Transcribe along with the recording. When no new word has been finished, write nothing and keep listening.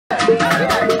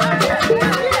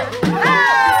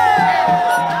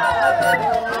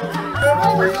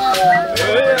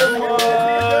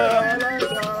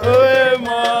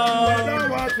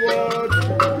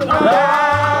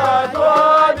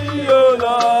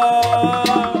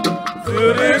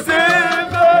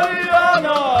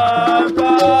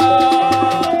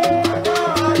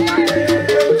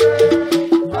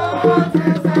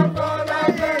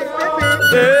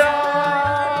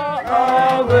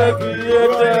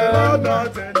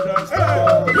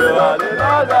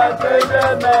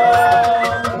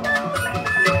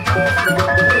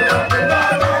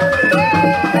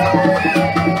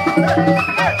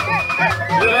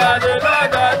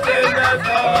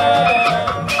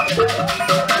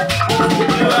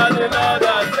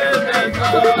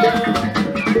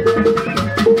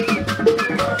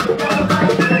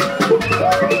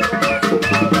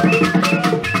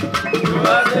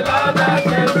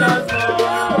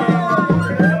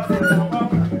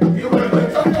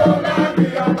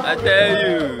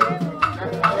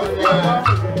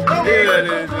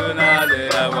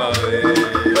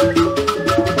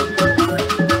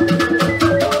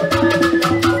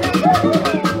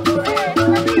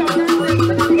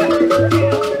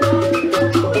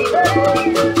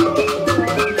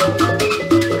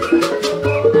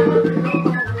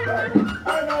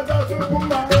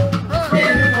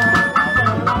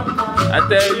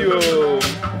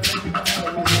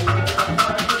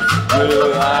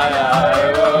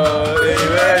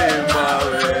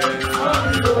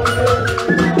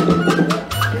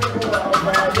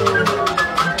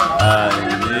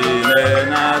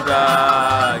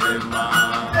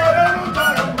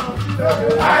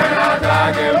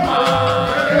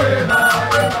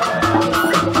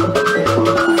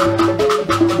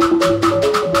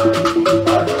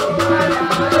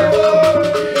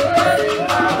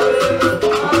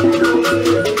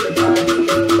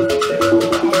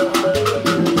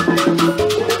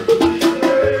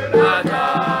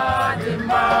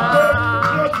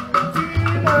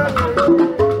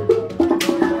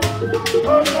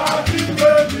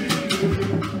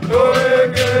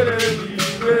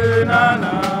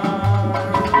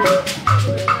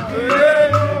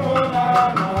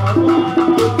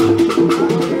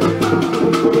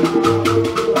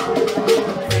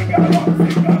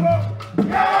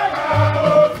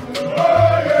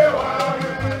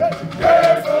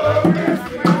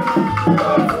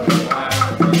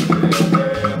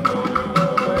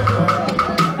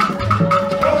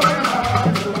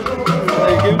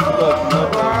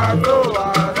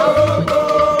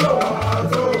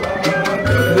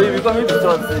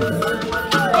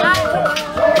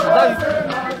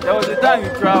There was a time you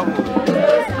traveled.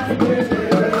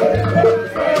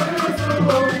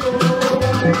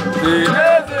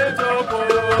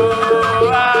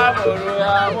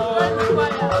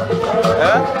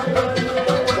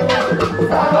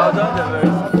 I've done the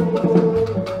verse.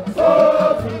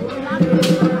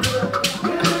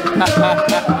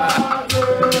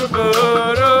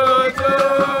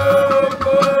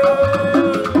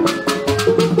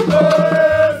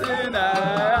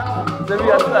 So we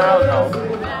are still around now.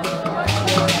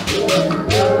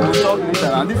 We'll talk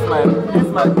later. And this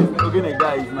Ogene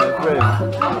guy is my friend.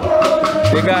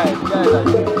 The guy that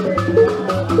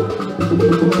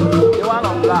the one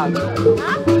on black.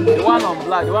 The one on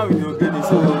black, the one with the Ogene.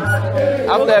 So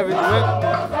after everything,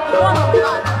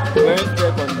 when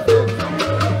step on the bed.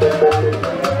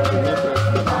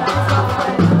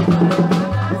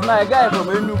 It's my guy from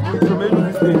Enugu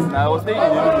State. Now I was staying in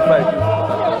Enugu 5 years.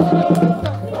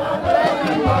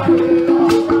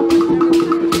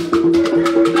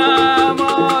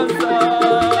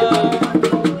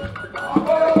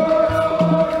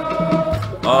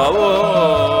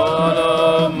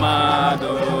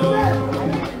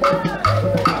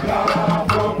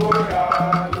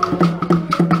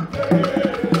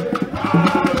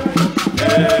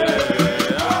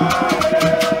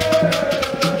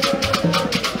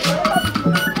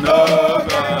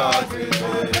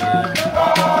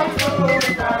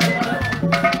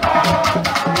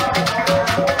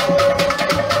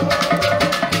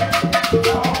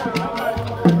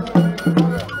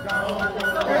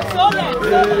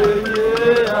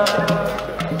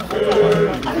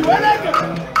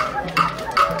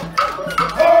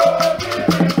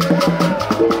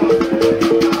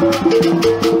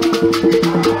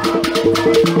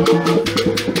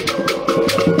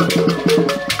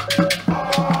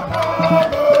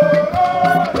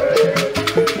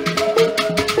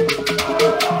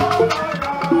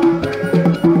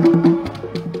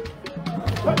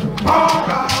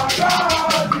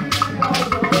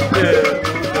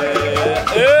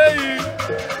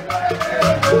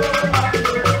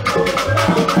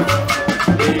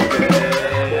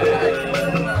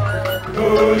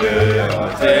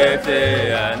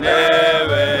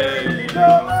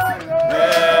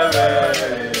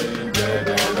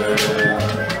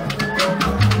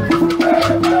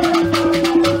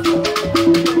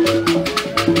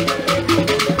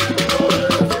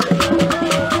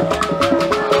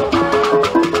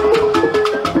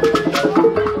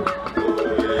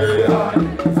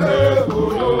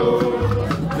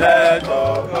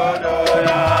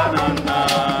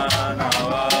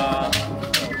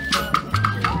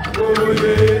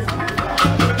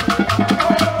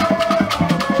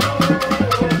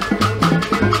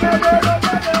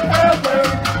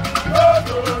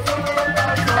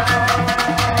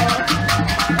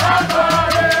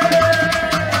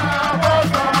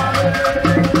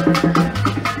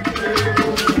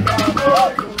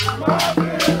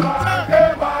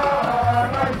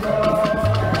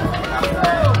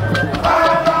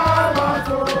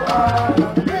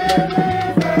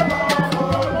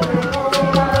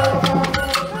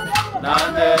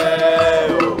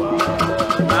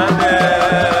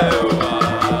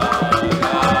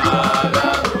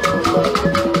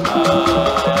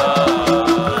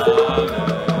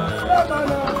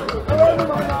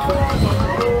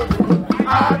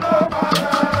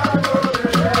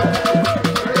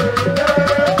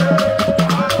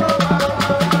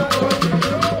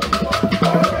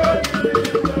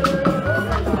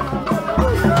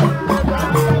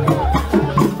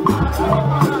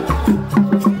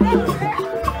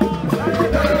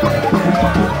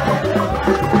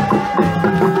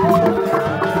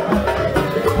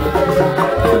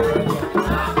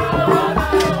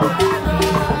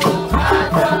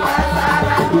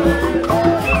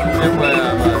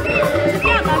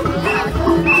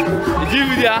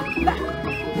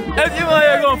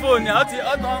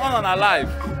 On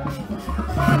alive.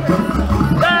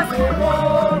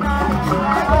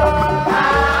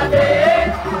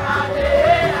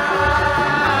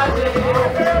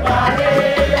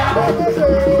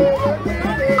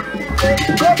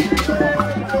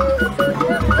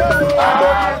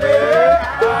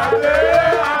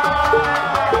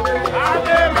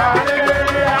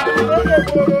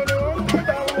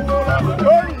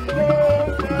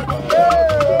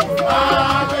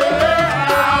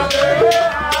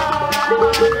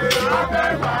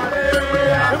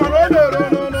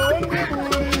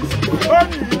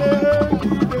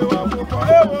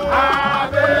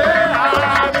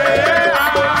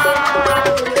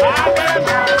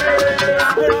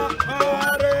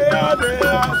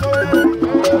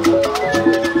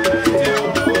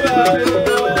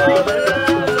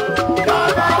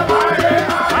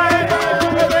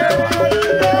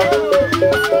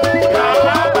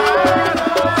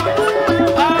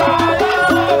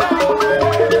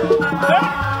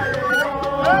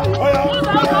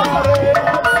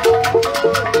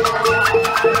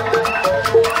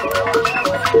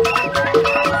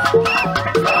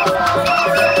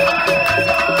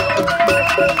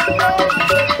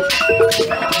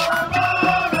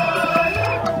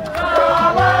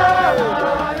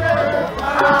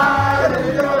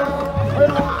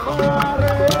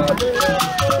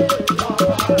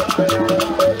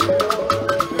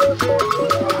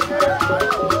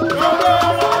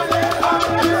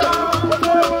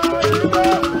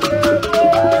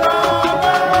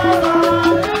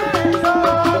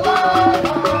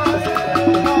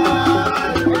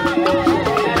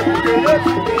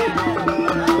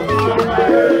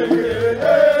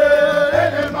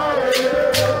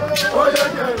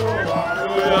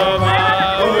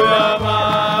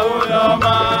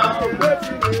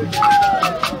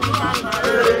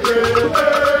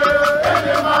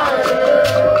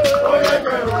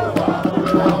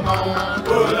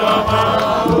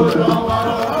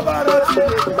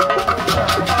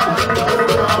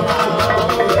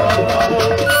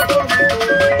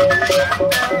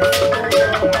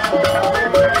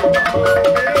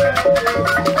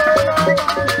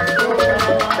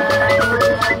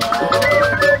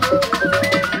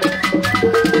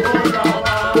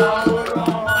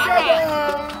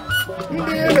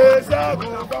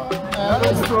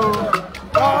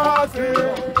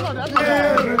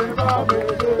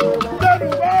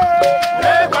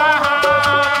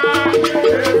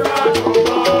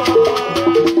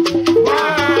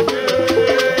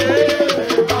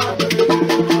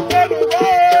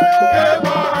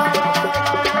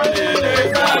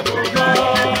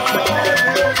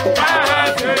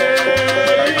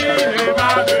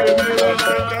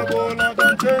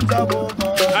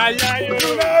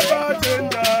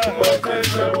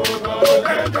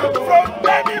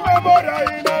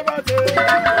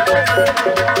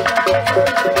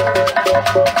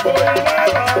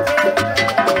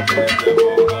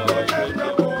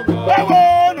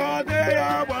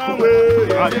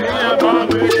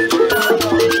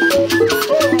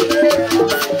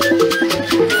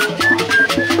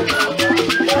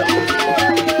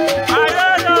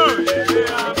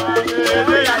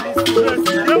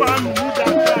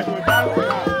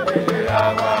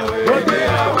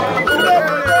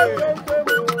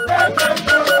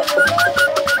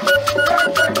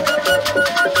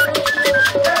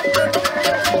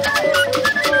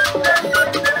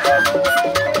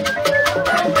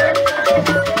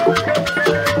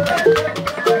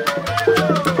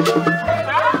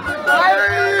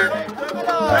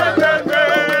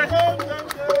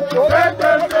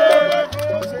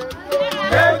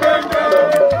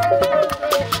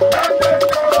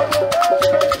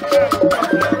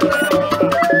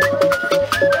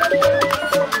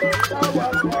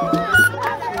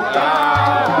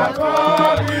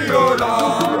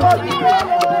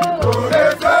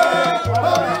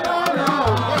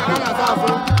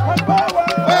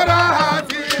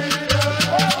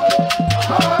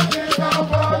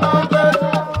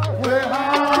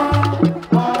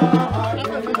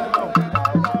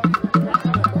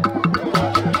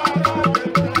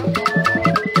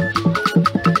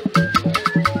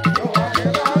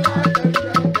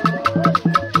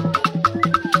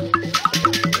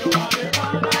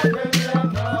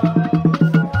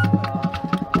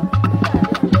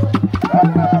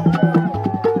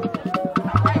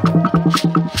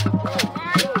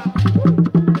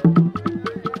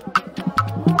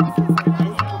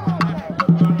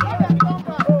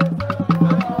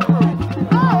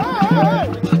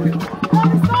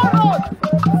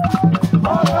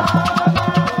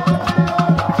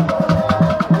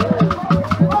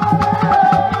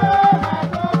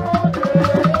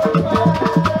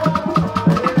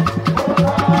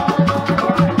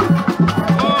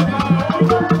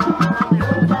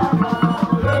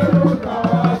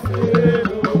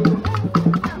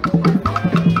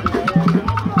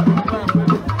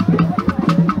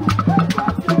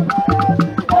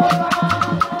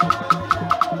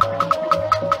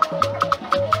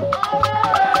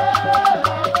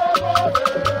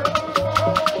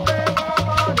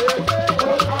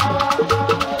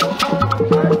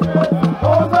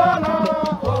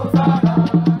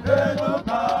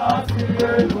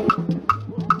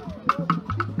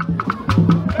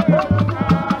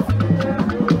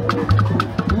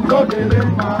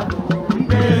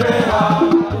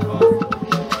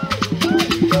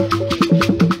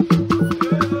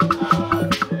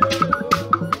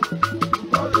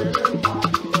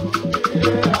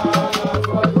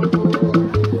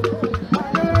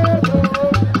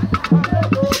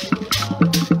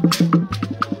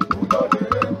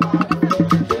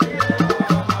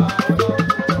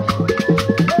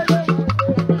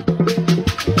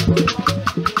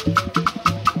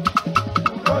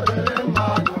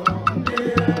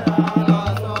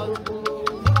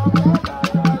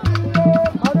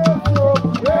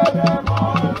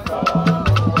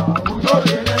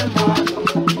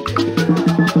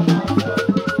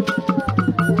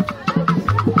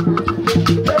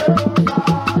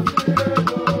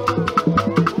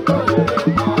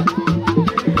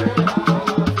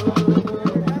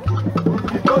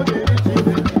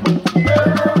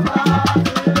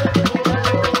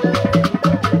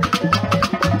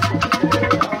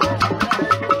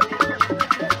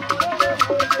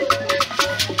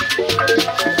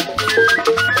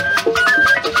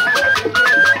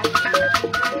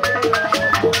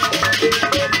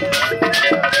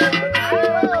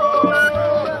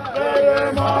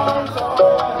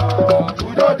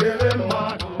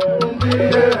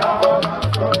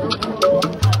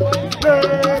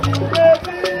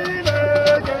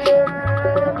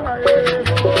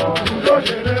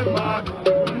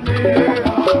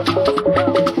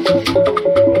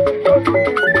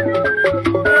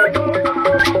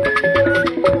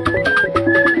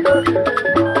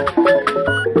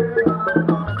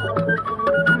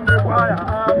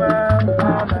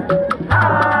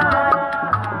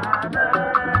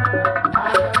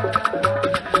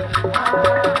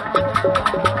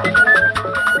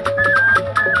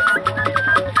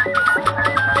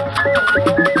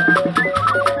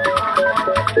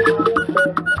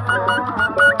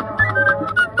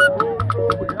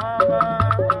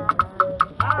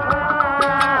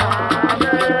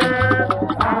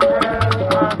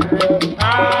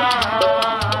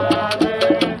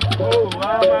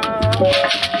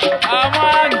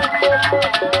 Armani.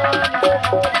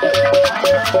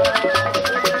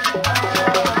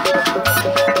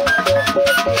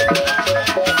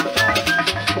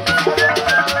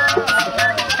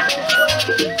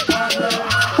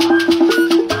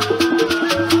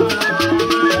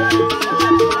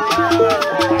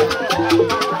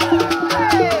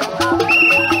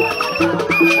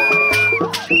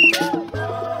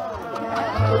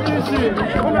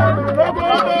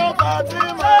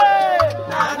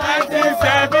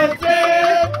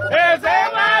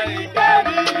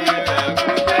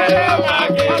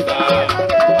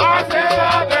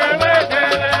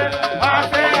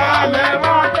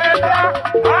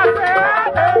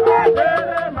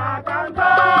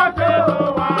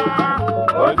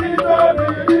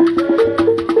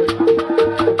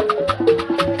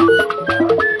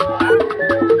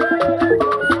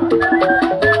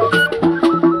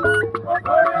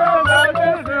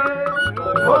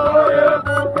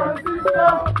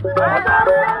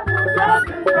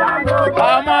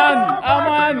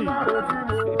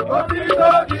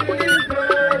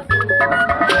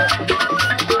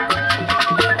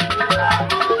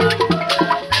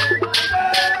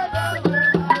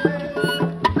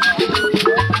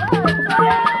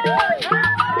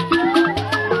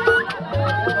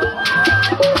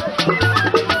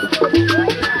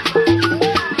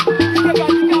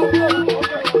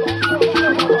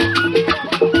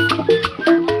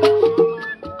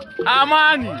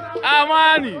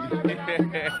 Armani.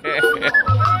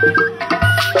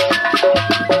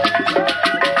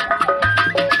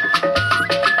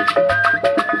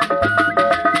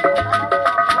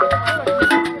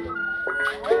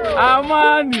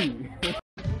 Armani.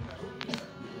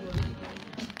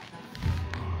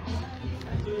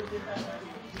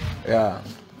 Yeah,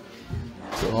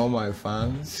 to all my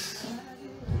fans,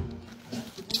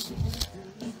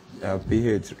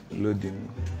 PH loading.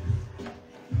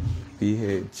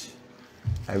 PH.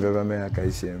 I've ever made a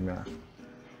KCM.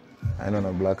 I know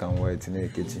no black and white in a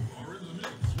kitchen.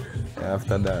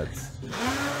 After that,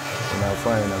 when I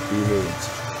find a PH,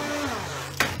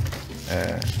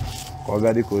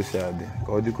 Ogadi Koshade,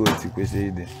 Kodiko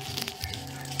Tikweshade.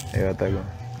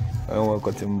 I want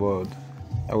cutting board.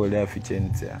 I will have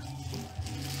efficiency.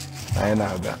 I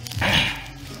know that.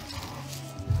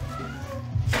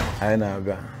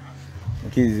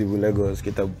 Kids will Lagos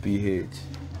get up PH.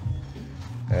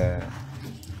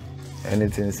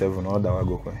 Anything 7 order I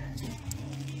go quick.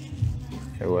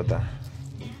 Hey, water.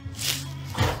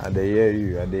 I hear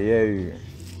you.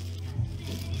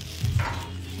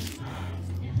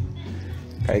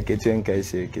 Kai kitchen, kai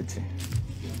say kitchen.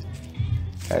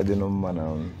 I don't know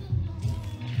man.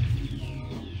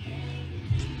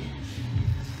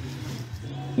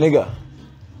 Nigga.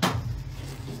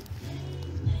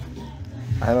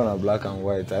 I don't know black and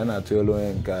white. I know 12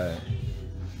 and guy.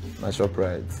 My shop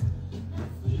right.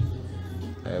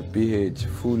 PH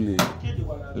fully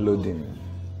loading.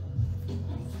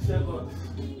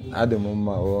 Adam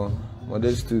or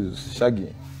Modest tools,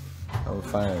 Shaggy. I'm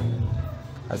fine.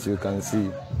 As you can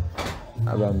see,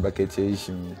 I'm back at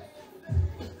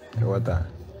water.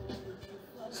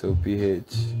 So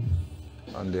PH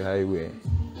on the highway.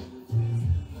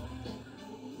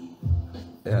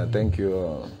 Yeah, thank you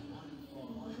all.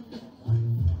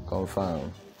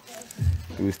 Confirm.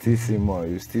 You still see more.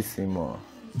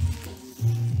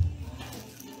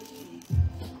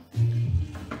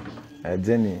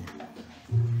 Jenny,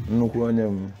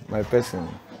 my person.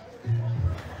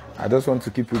 I just want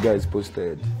to keep you guys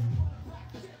posted.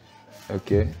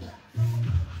 Okay?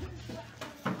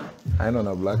 I know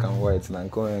no black and white,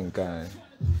 Nanko and Kai.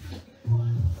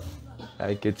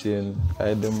 I kitchen,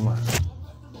 I dem.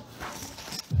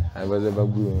 I was a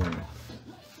baboon.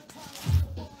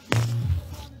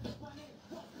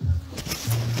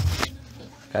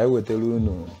 I will tell you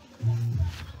no.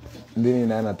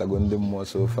 Didn't I not go on them more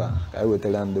so far? I will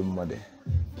tell them mother.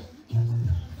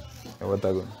 What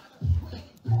I go?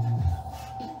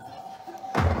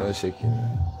 No shaking.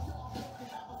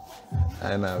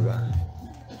 I never.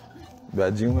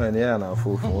 But Jim and I are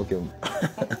full from working.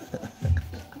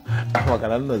 I'm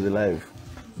going to the life.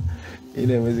 In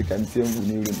a way, you can see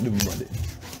him with the mother.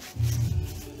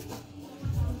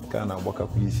 Can I walk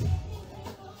up easy?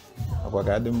 I walk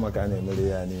out the mechanic.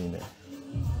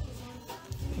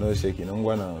 No shaking, I'm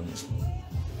gonna.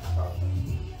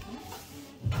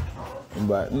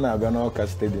 But now I'm not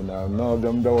custody now. No,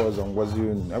 them doors on was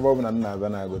you. I've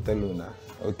never go tell you now.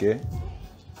 Okay?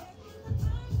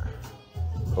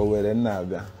 Oh, well, then now,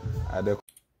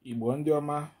 Igbo ndị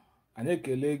ọma, anyị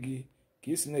ekele gị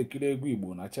ka ị si na-ekiri egwu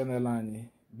Igbo na channel anyị.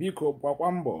 Biko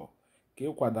gbakwa mbọ ka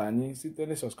ịkwado anyị site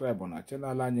na sọskraịbụ na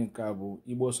chanel anyị nke a bụ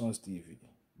Igbo Songs TV.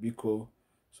 Biko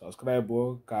sọskraịbụ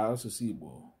ka asụsụ Igbo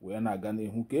wee na-aga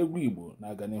n'ihu, ka egwu Igbo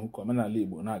na-aga n'ihu, ka omenala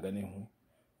Igbo na-aga n'ihu.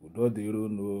 Udo dịrị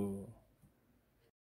unu.